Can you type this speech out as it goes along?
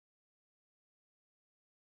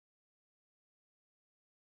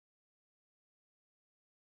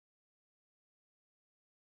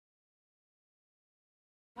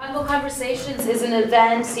Pankow Conversations is an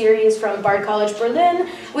event series from Bard College Berlin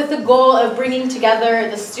with the goal of bringing together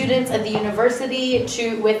the students at the university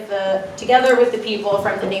together with the people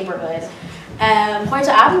from the neighborhood.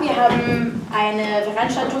 Heute Abend wir haben eine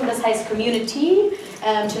Veranstaltung, das heißt CommuniTEA.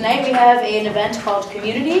 Tonight we have an event called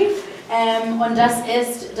Community. Und das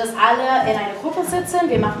ist, dass alle in einer Gruppe sitzen,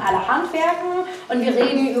 wir machen alle Handwerken und wir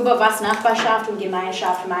reden über, was Nachbarschaft und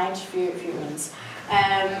Gemeinschaft meint für uns.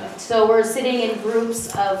 So we're sitting in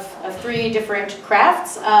groups of 3 different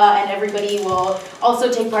crafts, and everybody will also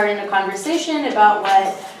take part in a conversation about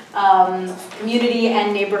what community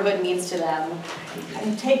and neighborhood means to them.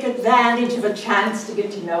 And take advantage of a chance to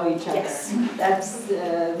get to know each other. Yes. That's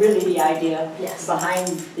really the idea Yes. behind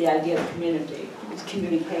the idea of community, is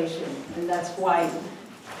communication. And that's why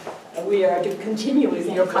we are to continue with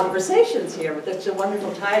your conversations here. But that's a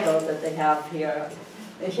wonderful title that they have here.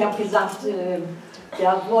 Ich habe gesagt,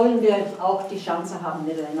 da wollen wir auch die Chance haben,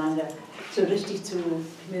 miteinander so richtig zu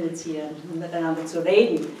kommunizieren, miteinander zu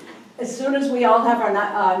reden. As soon as we all have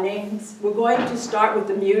our names, we're going to start with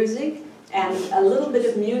the music, and a little bit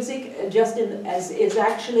of music is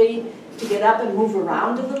actually to get up and move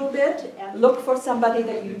around a little bit and look for somebody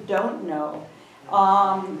that you don't know.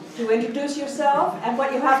 To introduce yourself, and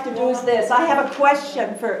what you have to do is this. I have a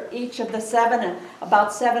question for each of the 7,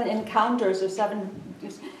 about 7 encounters or 7,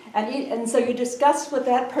 and so you discuss with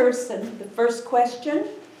that person the first question,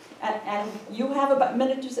 and you have about a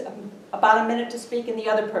minute to speak, and the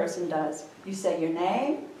other person does. You say your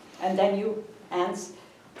name, and then you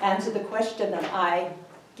answer the question that I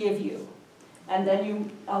give you. And then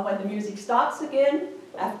you, when the music stops again,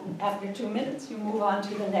 after 2 minutes, you move on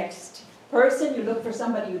to the next person. You look for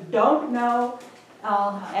somebody you don't know,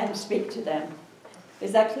 and speak to them.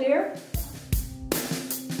 Is that clear?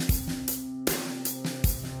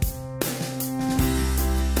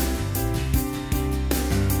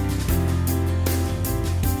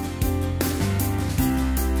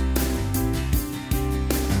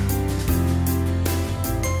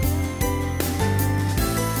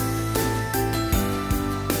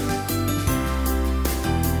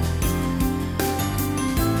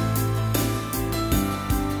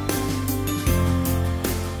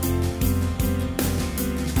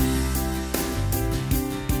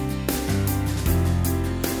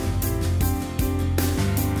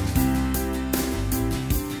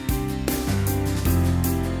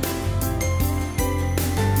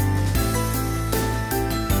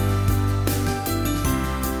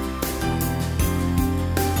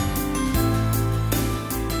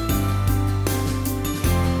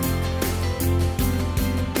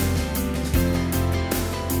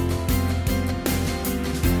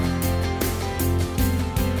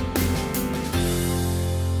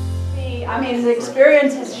 I mean, the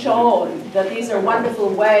experience has shown that these are wonderful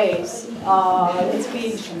ways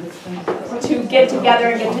to get together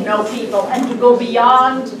and get to know people and to go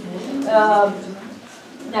beyond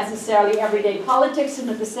necessarily everyday politics, and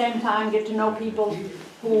at the same time get to know people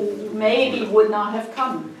who maybe would not have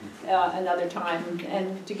come another time,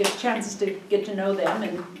 and to get a chance to get to know them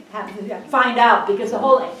and find out, because the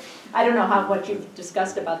whole, I don't know what you've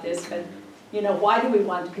discussed about this, but you know, why do we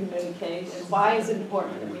want to communicate, and why is it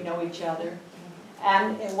important that we know each other?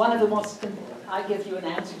 And one of the most, I give you an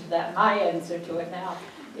answer to that, my answer to it now,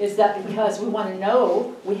 is that because we want to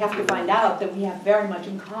know, we have to find out that we have very much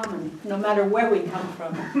in common, no matter where we come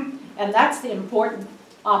from. And that's the important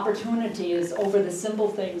opportunity, is over the simple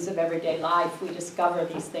things of everyday life, we discover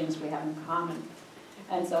these things we have in common.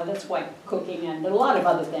 And so that's why cooking and a lot of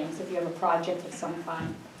other things, if you have a project of some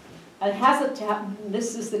kind. And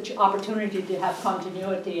this is the opportunity to have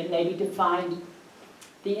continuity and maybe to find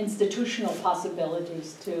the institutional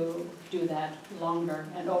possibilities to do that longer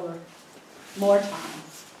and over more time.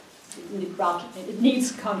 It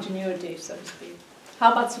needs continuity, so to speak.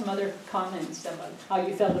 How about some other comments about how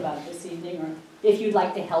you felt about it this evening, or if you'd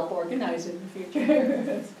like to help organize it in the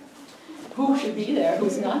future? Who should be there?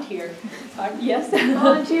 Who's not here? Yes?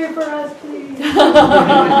 Volunteer for us, please.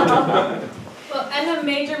 Well, and a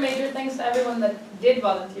major thanks to everyone that did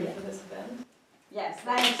volunteer for this event. Yes,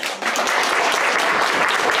 thanks.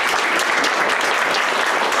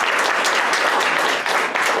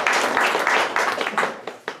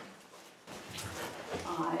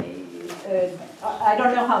 I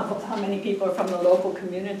don't know how many people are from the local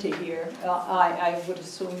community here. I would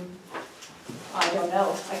assume, I don't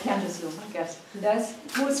know. I can't assume, I guess.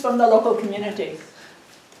 Who's from the local community?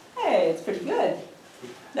 Hey, it's pretty good.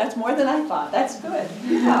 That's more than I thought. That's good.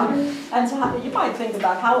 Yeah. And so you might think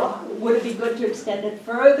about how would it be good to extend it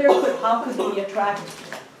further? How could we attract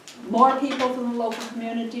more people from the local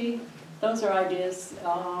community? those are ideas.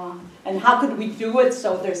 And how could we do it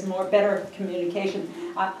so there's better communication?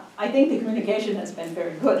 I think the communication has been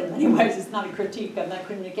very good in many ways. It's not a critique of that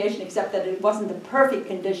communication, except that it wasn't the perfect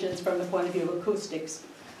conditions from the point of view of acoustics.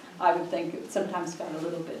 I would think it sometimes got a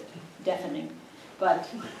little bit deafening. But,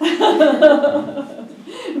 but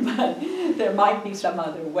there might be some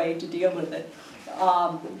other way to deal with it.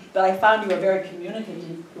 But I found you a very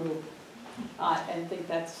communicative group. And think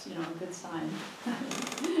that's, a good sign.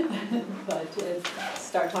 But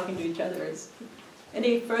start talking to each other.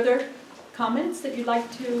 Any further comments that you'd like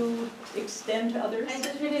to extend to others? I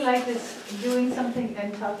just really like this doing something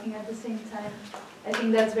and talking at the same time. I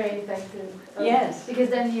think that's very effective. Yes. Because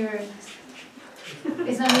then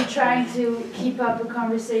it's not you trying to keep up a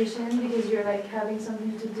conversation because you're like having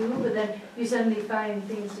something to do, but then you suddenly find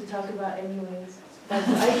things to talk about anyways.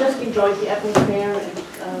 I just enjoyed the atmosphere,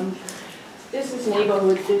 and this is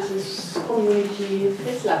neighborhood, this is community,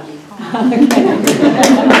 it's lovely.